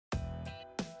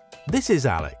This is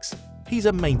Alex. He's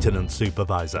a maintenance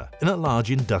supervisor in a large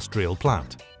industrial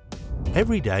plant.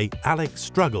 Every day, Alex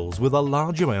struggles with a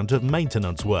large amount of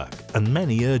maintenance work and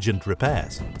many urgent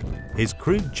repairs. His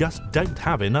crew just don't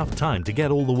have enough time to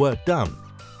get all the work done.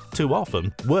 Too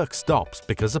often, work stops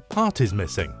because a part is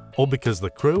missing or because the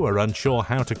crew are unsure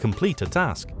how to complete a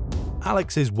task.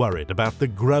 Alex is worried about the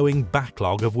growing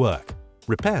backlog of work.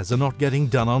 Repairs are not getting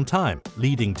done on time,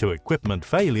 leading to equipment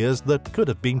failures that could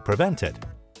have been prevented.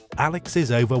 Alex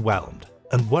is overwhelmed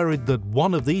and worried that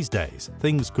one of these days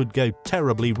things could go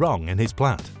terribly wrong in his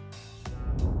plant.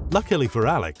 Luckily for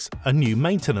Alex, a new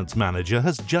maintenance manager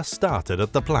has just started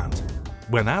at the plant.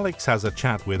 When Alex has a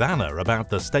chat with Anna about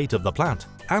the state of the plant,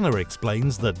 Anna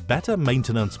explains that better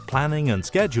maintenance planning and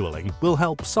scheduling will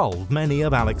help solve many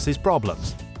of Alex's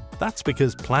problems. That's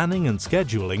because planning and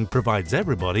scheduling provides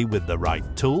everybody with the right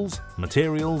tools,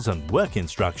 materials and work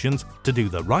instructions to do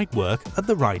the right work at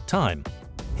the right time.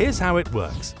 Here's how it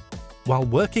works. While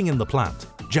working in the plant,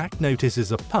 Jack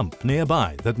notices a pump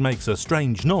nearby that makes a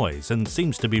strange noise and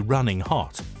seems to be running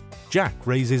hot. Jack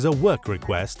raises a work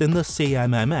request in the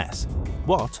CMMS.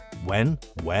 What, when,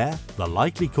 where, the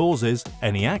likely causes,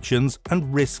 any actions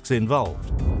and risks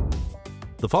involved.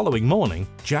 The following morning,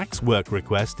 Jack's work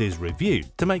request is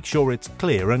reviewed to make sure it's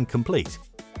clear and complete.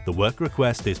 The work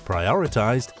request is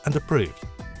prioritized and approved.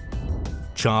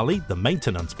 Charlie, the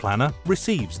maintenance planner,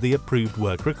 receives the approved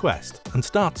work request and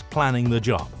starts planning the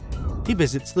job. He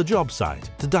visits the job site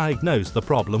to diagnose the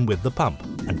problem with the pump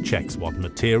and checks what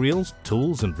materials,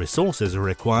 tools and resources are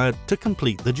required to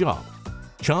complete the job.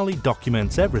 Charlie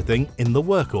documents everything in the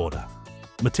work order.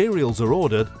 Materials are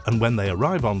ordered, and when they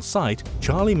arrive on site,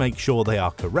 Charlie makes sure they are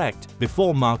correct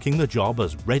before marking the job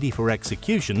as ready for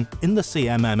execution in the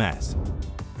CMMS.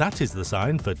 That is the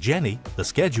sign for Jenny, the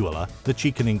scheduler, that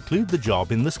she can include the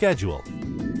job in the schedule.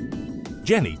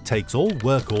 Jenny takes all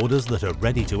work orders that are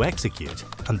ready to execute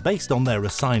and, based on their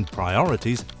assigned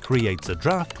priorities, creates a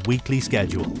draft weekly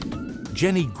schedule.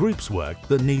 Jenny groups work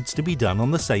that needs to be done on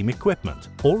the same equipment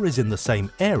or is in the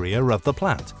same area of the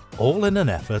plant, all in an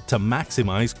effort to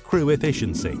maximize crew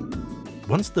efficiency.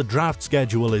 Once the draft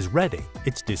schedule is ready,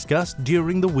 it's discussed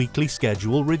during the weekly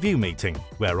schedule review meeting,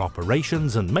 where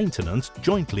operations and maintenance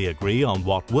jointly agree on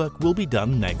what work will be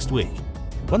done next week.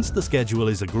 Once the schedule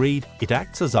is agreed, it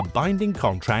acts as a binding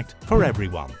contract for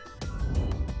everyone.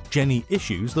 Jenny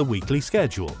issues the weekly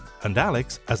schedule, and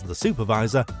Alex, as the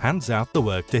supervisor, hands out the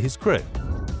work to his crew.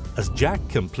 As Jack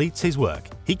completes his work,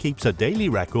 he keeps a daily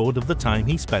record of the time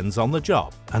he spends on the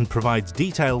job and provides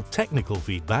detailed technical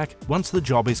feedback once the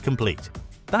job is complete.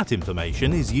 That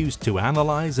information is used to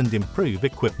analyze and improve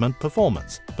equipment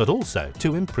performance, but also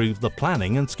to improve the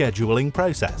planning and scheduling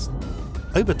process.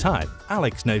 Over time,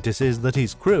 Alex notices that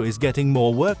his crew is getting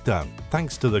more work done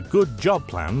thanks to the good job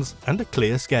plans and a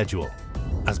clear schedule.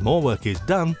 As more work is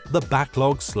done, the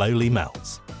backlog slowly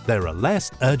melts. There are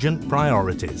less urgent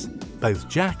priorities. Both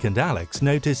Jack and Alex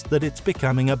notice that it's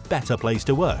becoming a better place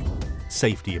to work.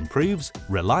 Safety improves,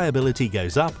 reliability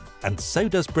goes up, and so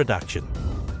does production.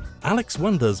 Alex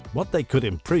wonders what they could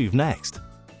improve next.